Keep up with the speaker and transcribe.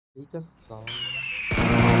Make a song.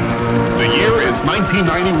 The year is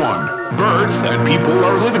 1991. Birds and people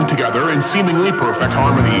are living together in seemingly perfect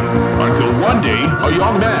harmony, until one day a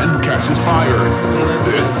young man catches fire.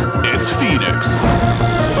 This is Phoenix.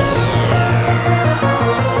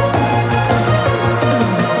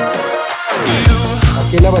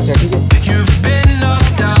 अकेला बचा ठीक है. You've been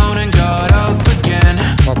knocked down and got up again.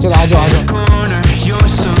 चल आ जाओ आ जाओ. Corner, you're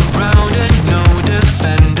surrounded, no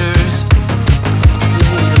defenders.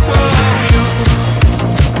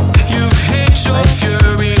 You've hit your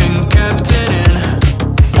fury and kept it in,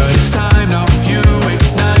 but it's time now. You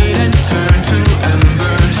ignite and turn to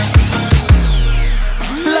embers.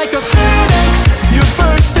 Like a phoenix, you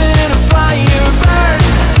burst in a fire, burn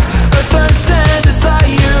a thirst and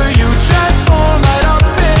desire. You transform right up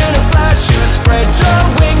in a flash. You spread your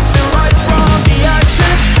wings to rise from the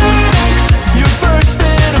ashes. Phoenix, you burst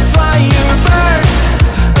in a fire, burn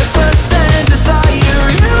a thirst and desire.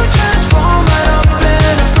 You transform right up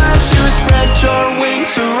in a flash. You spread your wings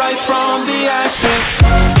to rise from the ashes.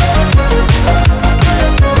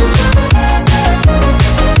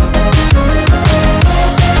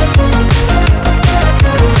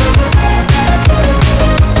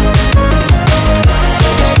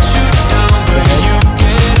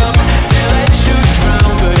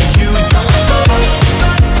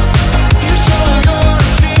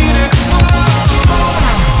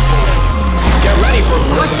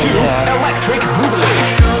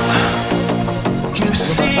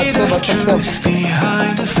 Truth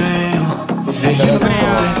behind the veil. You know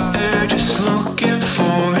that they're just looking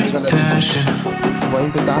for attention. वहीं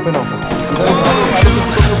पे कहाँ पे ना हो.